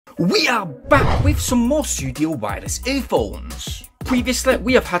We are back with some more Sudio wireless earphones. Previously,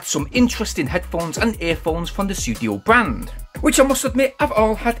 we have had some interesting headphones and earphones from the Sudio brand, which I must admit have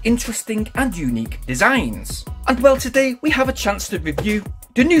all had interesting and unique designs. And well, today we have a chance to review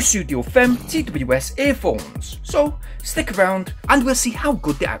the new Sudio FEM TWS earphones. So stick around and we'll see how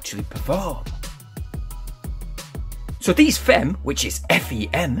good they actually perform. So these FEM, which is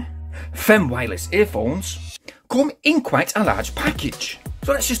FEM, FEM wireless earphones, come in quite a large package.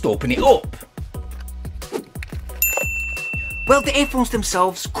 So let's just open it up. Well, the earphones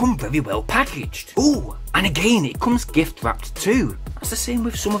themselves come very well packaged. Oh, and again, it comes gift wrapped too. That's the same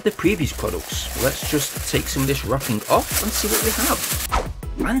with some of the previous products. Let's just take some of this wrapping off and see what we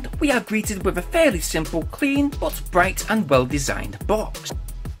have. And we are greeted with a fairly simple, clean, but bright and well designed box.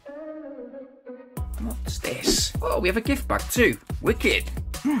 What's this? Oh, we have a gift bag too. Wicked.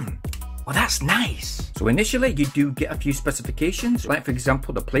 Well, that's nice. So initially you do get a few specifications, like for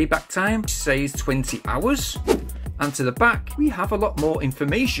example the playback time says 20 hours. And to the back we have a lot more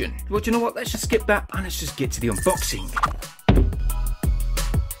information. But you know what, let's just skip that and let's just get to the unboxing.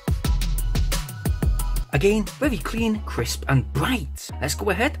 Again, very clean, crisp and bright. Let's go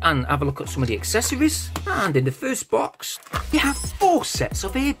ahead and have a look at some of the accessories. And in the first box, we have 4 sets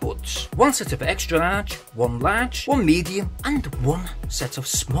of earbuds. 1 set of extra large, 1 large, 1 medium and 1 set of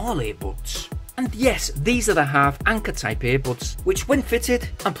small earbuds. And yes, these are the half anchor type earbuds, which when fitted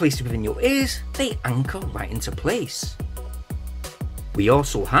and placed within your ears, they anchor right into place. We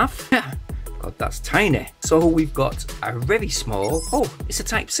also have, God, that's tiny. So we've got a very small, oh, it's a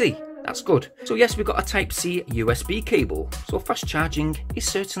Type C. That's good. So yes, we've got a Type C USB cable, so fast charging is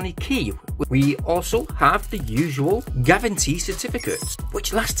certainly key. We also have the usual guarantee certificate,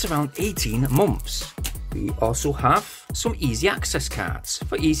 which lasts around 18 months. We also have some easy access cards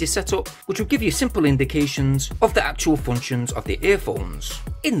for easy setup, which will give you simple indications of the actual functions of the earphones.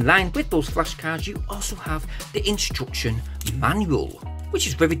 In line with those flashcards, you also have the instruction manual, which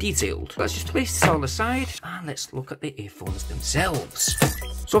is very detailed. Let's just place this all aside and let's look at the earphones themselves.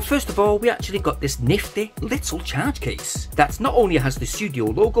 So first of all, we actually got this nifty little charge case that not only has the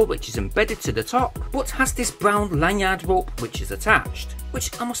Sudio logo, which is embedded to the top, but has this brown lanyard rope which is attached, which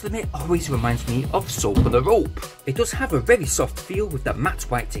I must admit always reminds me of soap on a rope. It does have a very soft feel with the matte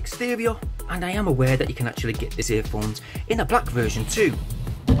white exterior, and I am aware that you can actually get these earphones in a black version too.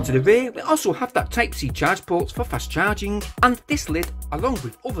 To the rear, we also have that Type C charge port for fast charging, and this lid, along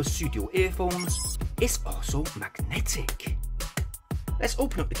with other Sudio earphones, is also magnetic. Let's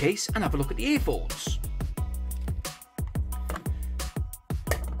open up the case and have a look at the earphones.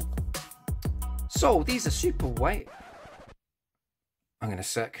 So these are super white. Hang on a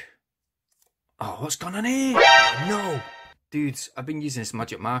sec. Oh, what's gone on here? No! Dudes, I've been using this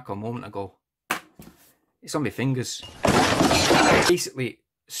magic marker a moment ago. It's on my fingers. Basically,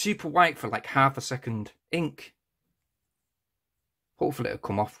 super white for like half a second. Ink. Hopefully it'll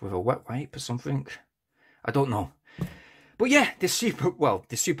come off with a wet wipe or something. I don't know. But yeah, the super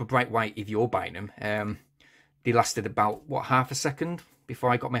bright white, if you're buying them, they lasted about, what, half a second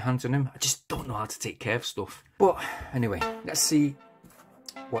before I got my hands on them. I just don't know how to take care of stuff. But anyway, let's see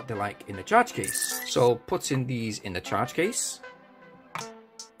what they're like in the charge case. So putting these in the charge case.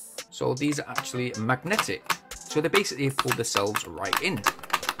 So these are actually magnetic. So they basically pull themselves right in.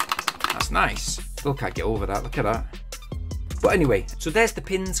 That's nice. Still can't get over that, look at that. But anyway, so there's the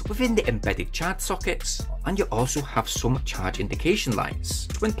pins within the embedded charge sockets, and you also have some charge indication lights.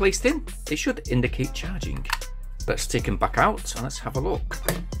 When placed in, they should indicate charging. Let's take them back out and let's have a look.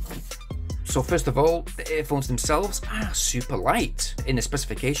 So first of all, the earphones themselves are super light. In the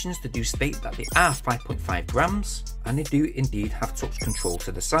specifications, they do state that they are 5.5 grams, and they do indeed have touch control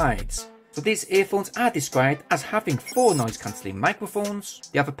to the sides. So these earphones are described as having 4 noise cancelling microphones.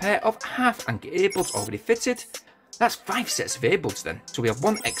 They have a pair of half anchor earbuds already fitted. That's 5 sets of earbuds then. So we have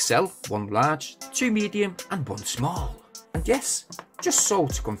 1 XL, 1 large, 2 medium and 1 small. And yes, just so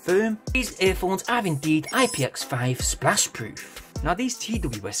to confirm, these earphones are indeed IPX5 splash proof. Now these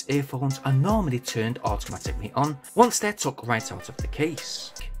TWS earphones are normally turned automatically on once they're took right out of the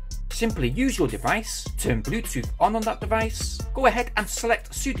case. Simply use your device, turn Bluetooth on that device, go ahead and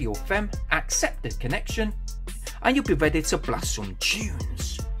select Sudio FEM, accept the connection, and you'll be ready to blast some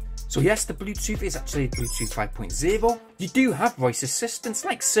tunes. So yes, the Bluetooth is actually Bluetooth 5.0. You do have voice assistants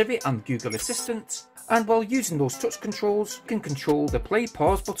like Siri and Google Assistant, and while using those touch controls, you can control the play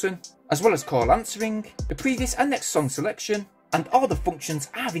pause button, as well as call answering, the previous and next song selection, and all the functions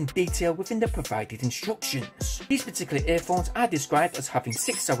are in detail within the provided instructions. These particular earphones are described as having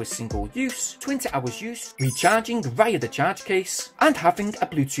 6 hours single use, 20 hours use, recharging via the charge case, and having a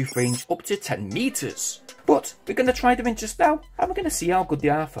Bluetooth range up to 10 meters. But we're going to try them in just now, and we're going to see how good they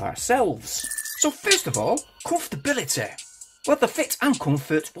are for ourselves. So first of all, comfortability. Well, the fit and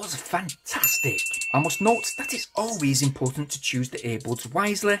comfort was fantastic. I must note that it's always important to choose the earbuds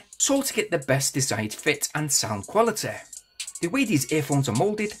wisely, so to get the best desired fit and sound quality. The way these earphones are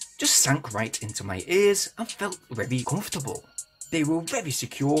moulded just sank right into my ears and felt very comfortable. They were very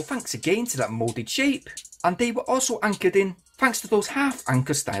secure thanks again to that moulded shape, and they were also anchored in thanks to those half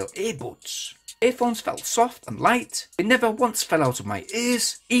anchor style earbuds. Earphones felt soft and light, they never once fell out of my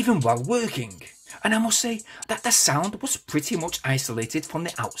ears, even while working. And I must say that the sound was pretty much isolated from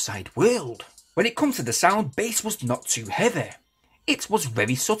the outside world. When it comes to the sound, bass was not too heavy. It was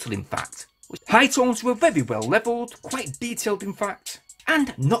very subtle in fact. High tones were very well levelled, quite detailed in fact,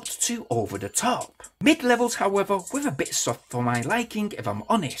 and not too over the top. Mid levels however were a bit soft for my liking if I'm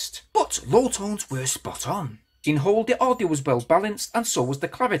honest, but low tones were spot on. In whole, the audio was well balanced and so was the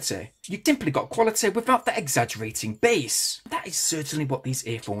clarity. You simply got quality without the exaggerating bass. That is certainly what these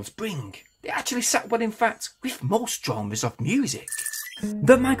earphones bring. They actually sat well in fact with most genres of music.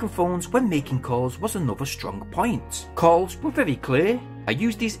 The microphones when making calls was another strong point. Calls were very clear. I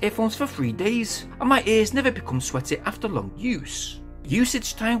used these earphones for 3 days and my ears never become sweaty after long use.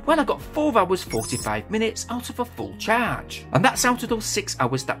 Usage time, well, I got 4 hours 45 minutes out of a full charge, and that's out of those 6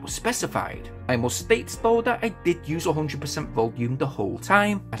 hours that was specified. I must state though that I did use 100% volume the whole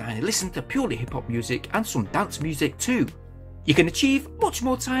time, and I listened to purely hip hop music and some dance music too. You can achieve much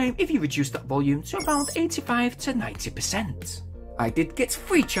more time if you reduce that volume to around 85 to 90%. I did get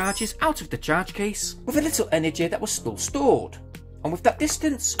 3 charges out of the charge case with a little energy that was still stored. And with that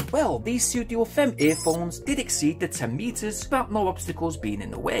distance, well, these Sudio FEM earphones did exceed the 10 meters without no obstacles being in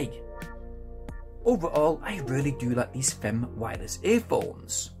the way. Overall, I really do like these FEM wireless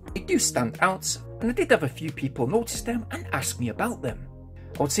earphones. They do stand out, and I did have a few people notice them and ask me about them.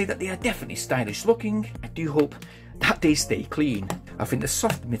 I would say that they are definitely stylish looking. I do hope that they stay clean. I think the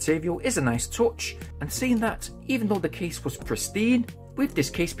soft material is a nice touch, and saying that, even though the case was pristine, with this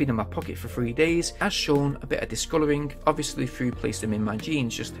case being in my pocket for 3 days, has shown a bit of discolouring, obviously through placing them in my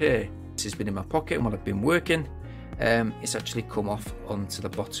jeans just here. This has been in my pocket and while I've been working, it's actually come off onto the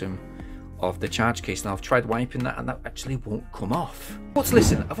bottom of the charge case. Now I've tried wiping that and that actually won't come off. But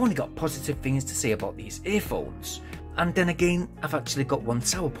listen, I've only got positive things to say about these earphones. And then again, I've actually got one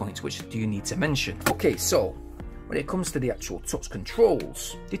sour point which I do need to mention. Okay, so when it comes to the actual touch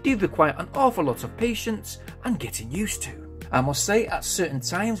controls, they do require an awful lot of patience and getting used to. I must say, at certain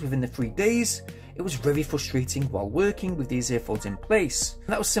times within the 3 days, it was very frustrating while working with these earphones in place. And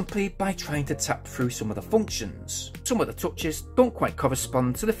that was simply by trying to tap through some of the functions. Some of the touches don't quite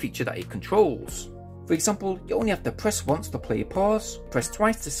correspond to the feature that it controls. For example, you only have to press once to play pause, press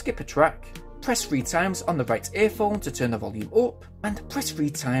twice to skip a track, press 3 times on the right earphone to turn the volume up, and press 3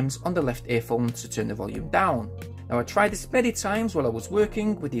 times on the left earphone to turn the volume down. Now I tried this many times while I was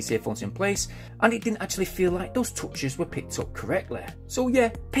working with these earphones in place, and it didn't actually feel like those touches were picked up correctly. So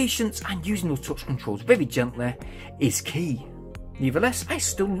yeah, patience and using those touch controls very gently is key. Nevertheless, I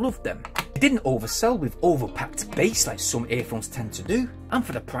still love them. They didn't oversell with overpacked bass like some earphones tend to do, and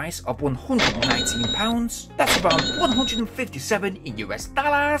for the price of £119, that's around 157 in US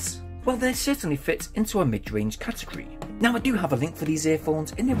dollars. Well, they certainly fit into a mid-range category. Now I do have a link for these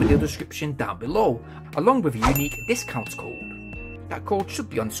earphones in the video description down below, along with a unique discount code. That code should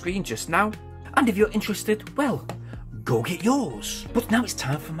be on screen just now, and if you're interested, well, go get yours. But now it's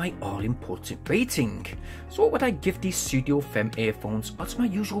time for my all-important rating. So what would I give these Sudio FEM earphones as my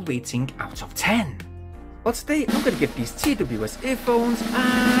usual rating out of 10? Well, today I'm going to give these TWS earphones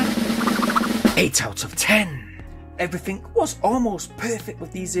an 8 out of 10. Everything was almost perfect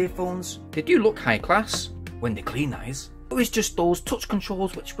with these earphones. They do look high class when they clean eyes. It was just those touch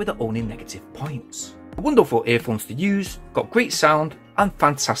controls which were the only negative points. Wonderful earphones to use, got great sound and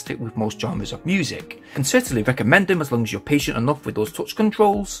fantastic with most genres of music. Can certainly recommend them as long as you're patient enough with those touch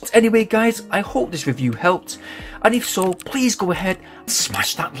controls. But anyway guys, I hope this review helped, and if so, please go ahead and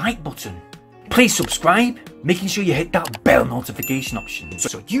smash that like button. Please subscribe, making sure you hit that bell notification option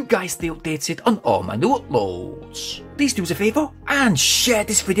so you guys stay updated on all my new uploads. Please do us a favour and share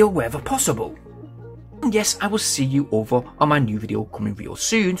this video wherever possible. And yes, I will see you over on my new video coming real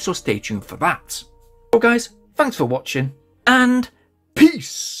soon, so stay tuned for that. So guys, thanks for watching and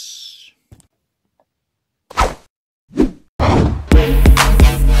peace!